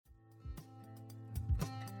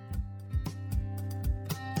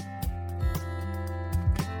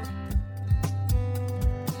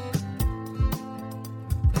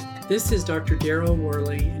This is Dr. Daryl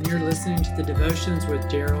Worley, and you're listening to the Devotions with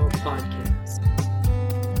Daryl podcast.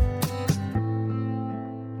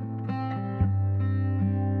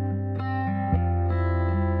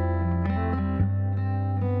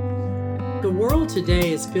 The world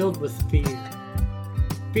today is filled with fear.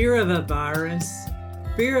 Fear of a virus,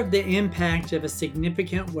 fear of the impact of a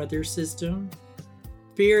significant weather system,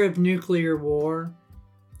 fear of nuclear war,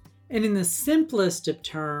 and in the simplest of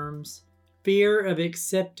terms, fear of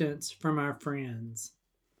acceptance from our friends.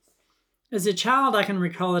 As a child, I can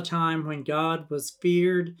recall a time when God was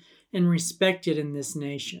feared and respected in this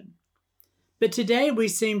nation. But today we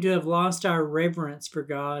seem to have lost our reverence for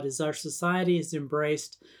God as our society has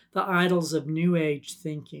embraced the idols of New Age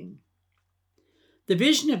thinking. The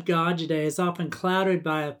vision of God today is often clouded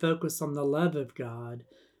by a focus on the love of God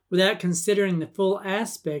without considering the full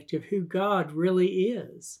aspect of who God really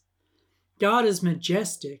is. God is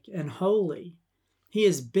majestic and holy. He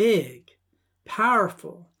is big,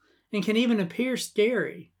 powerful, and can even appear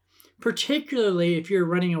scary, particularly if you're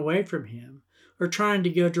running away from Him or trying to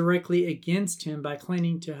go directly against Him by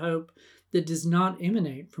clinging to hope that does not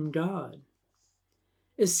emanate from God.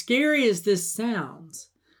 As scary as this sounds,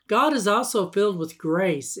 God is also filled with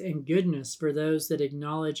grace and goodness for those that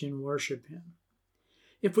acknowledge and worship Him.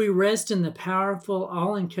 If we rest in the powerful,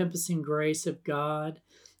 all-encompassing grace of God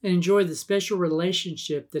and enjoy the special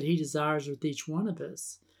relationship that He desires with each one of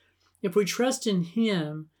us, if we trust in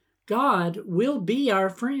Him, God will be our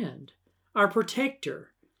friend, our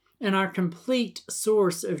protector, and our complete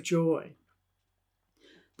source of joy.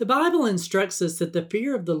 The Bible instructs us that the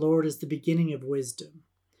fear of the Lord is the beginning of wisdom.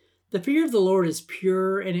 The fear of the Lord is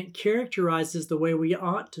pure, and it characterizes the way we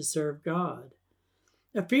ought to serve God.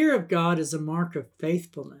 A fear of God is a mark of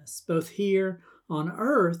faithfulness, both here on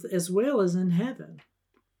earth as well as in heaven.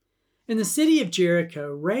 In the city of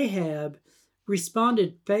Jericho, Rahab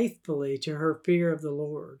responded faithfully to her fear of the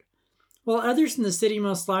Lord. While others in the city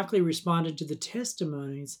most likely responded to the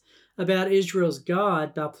testimonies about Israel's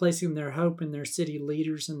God by placing their hope in their city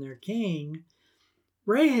leaders and their king,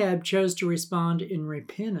 Rahab chose to respond in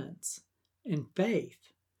repentance and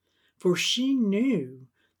faith, for she knew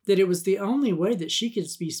that it was the only way that she could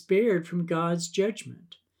be spared from God's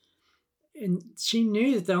judgment. And she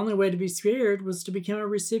knew that the only way to be spared was to become a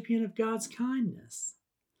recipient of God's kindness.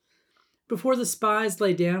 Before the spies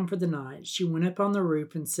lay down for the night, she went up on the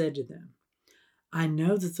roof and said to them, "I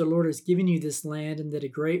know that the Lord has given you this land and that a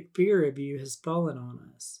great fear of you has fallen on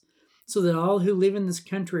us, so that all who live in this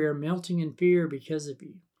country are melting in fear because of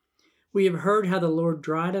you. We have heard how the Lord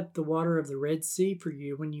dried up the water of the Red Sea for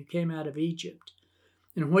you when you came out of Egypt,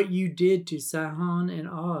 and what you did to Sihon and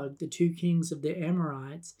Og, the two kings of the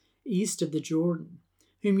Amorites, east of the Jordan,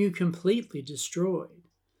 whom you completely destroyed.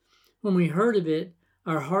 When we heard of it,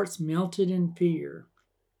 our hearts melted in fear,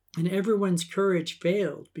 and everyone's courage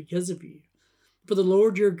failed because of you. For the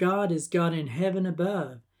Lord your God is God in heaven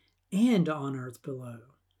above and on earth below.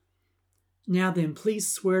 Now then, please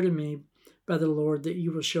swear to me by the Lord that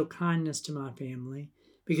you will show kindness to my family,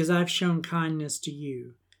 because I've shown kindness to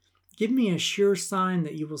you. Give me a sure sign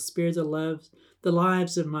that you will spare the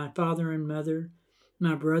lives of my father and mother,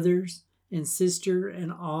 my brothers and sister,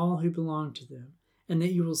 and all who belong to them, and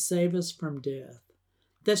that you will save us from death."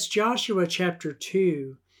 That's Joshua chapter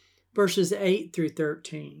 2, verses 8 through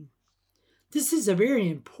 13. This is a very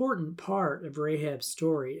important part of Rahab's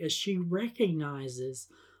story as she recognizes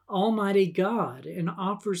Almighty God and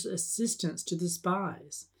offers assistance to the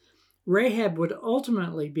spies. Rahab would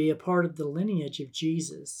ultimately be a part of the lineage of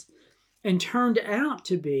Jesus and turned out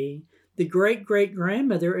to be the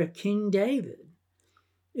great-great-grandmother of King David.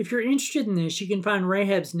 If you're interested in this, you can find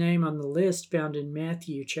Rahab's name on the list found in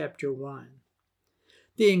Matthew chapter 1.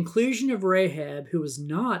 The inclusion of Rahab, who was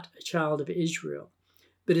not a child of Israel,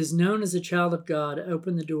 but is known as a child of God,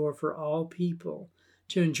 opened the door for all people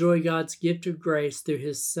to enjoy God's gift of grace through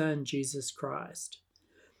His Son, Jesus Christ.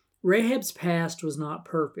 Rahab's past was not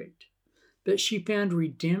perfect, but she found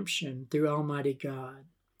redemption through Almighty God.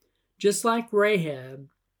 Just like Rahab,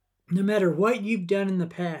 no matter what you've done in the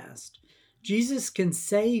past, Jesus can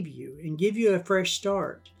save you and give you a fresh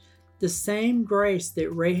start. The same grace that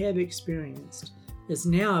Rahab experienced is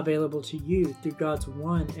now available to you through God's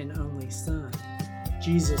one and only Son,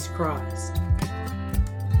 Jesus Christ.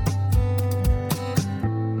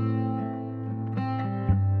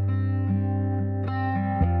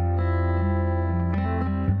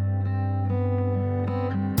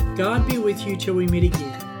 God be with you till we meet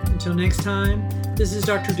again. Until next time, this is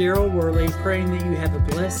Dr. Daryl Worley praying that you have a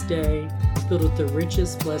blessed day filled with the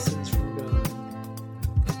richest blessings from